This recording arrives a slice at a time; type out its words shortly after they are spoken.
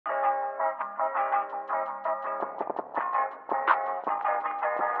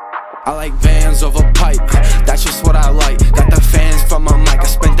I like Vans over pipe, that's just what I like. Got the fans from a mic, I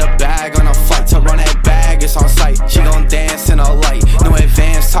spent the bag on a flight. To run that bag, it's on sight. She gon' dance in a light, no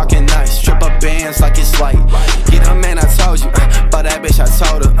advance, talking nice. Strip up bands like it's light. Get a man, I told you, but that bitch I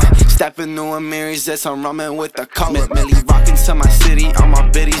told her. Stepping through a mirrors, that's I'm rumming with the color. Millie rockin' to my city, all my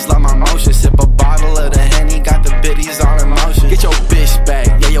biddies love my motion. Sip a bottle of the Henny, got the biddies all in motion. Get your bitch back,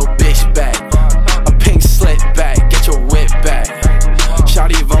 yeah your bitch back. A pink slit back, get your whip back.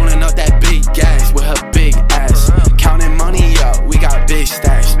 Shawty rolling up that big gas with her big ass. Counting money up, we got big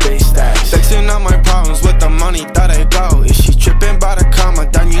stacks, big stacks. Fixing all my problems with the money that I go. If she tripping by the comma,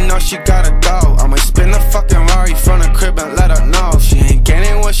 then you know she gotta go. I'ma spin the fucking Rari from the crib and let her know she ain't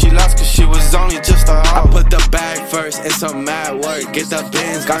getting what she lost, cause she was only just a hoe. I put the bag first, it's some mad work. Get the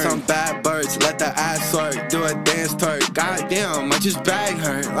bins, got some bad birds. Let the ass work, do a dance twerk. Goddamn, I just bag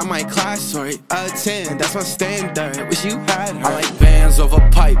her, I might class for it. A 10, that's my standard, wish you had her. I like Vans over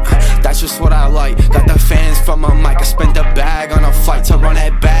pipe, that's just what I like. Got the fans from a mic, I spent the bag on a flight. To run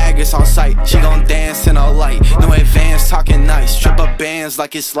that bag, it's on sight. She gon' dance in a light, no advance, talking nice. Strip up bands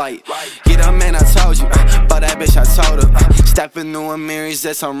like it's light. Get a man, I told you, but that bitch I told her. Stepping through a mirrors,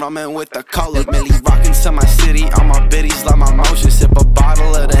 that's I'm rumming with the color. Millie rockin' to my city, all my biddies love my motion. Sip a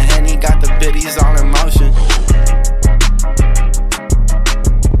bottle of the Henny, got the biddies all in motion.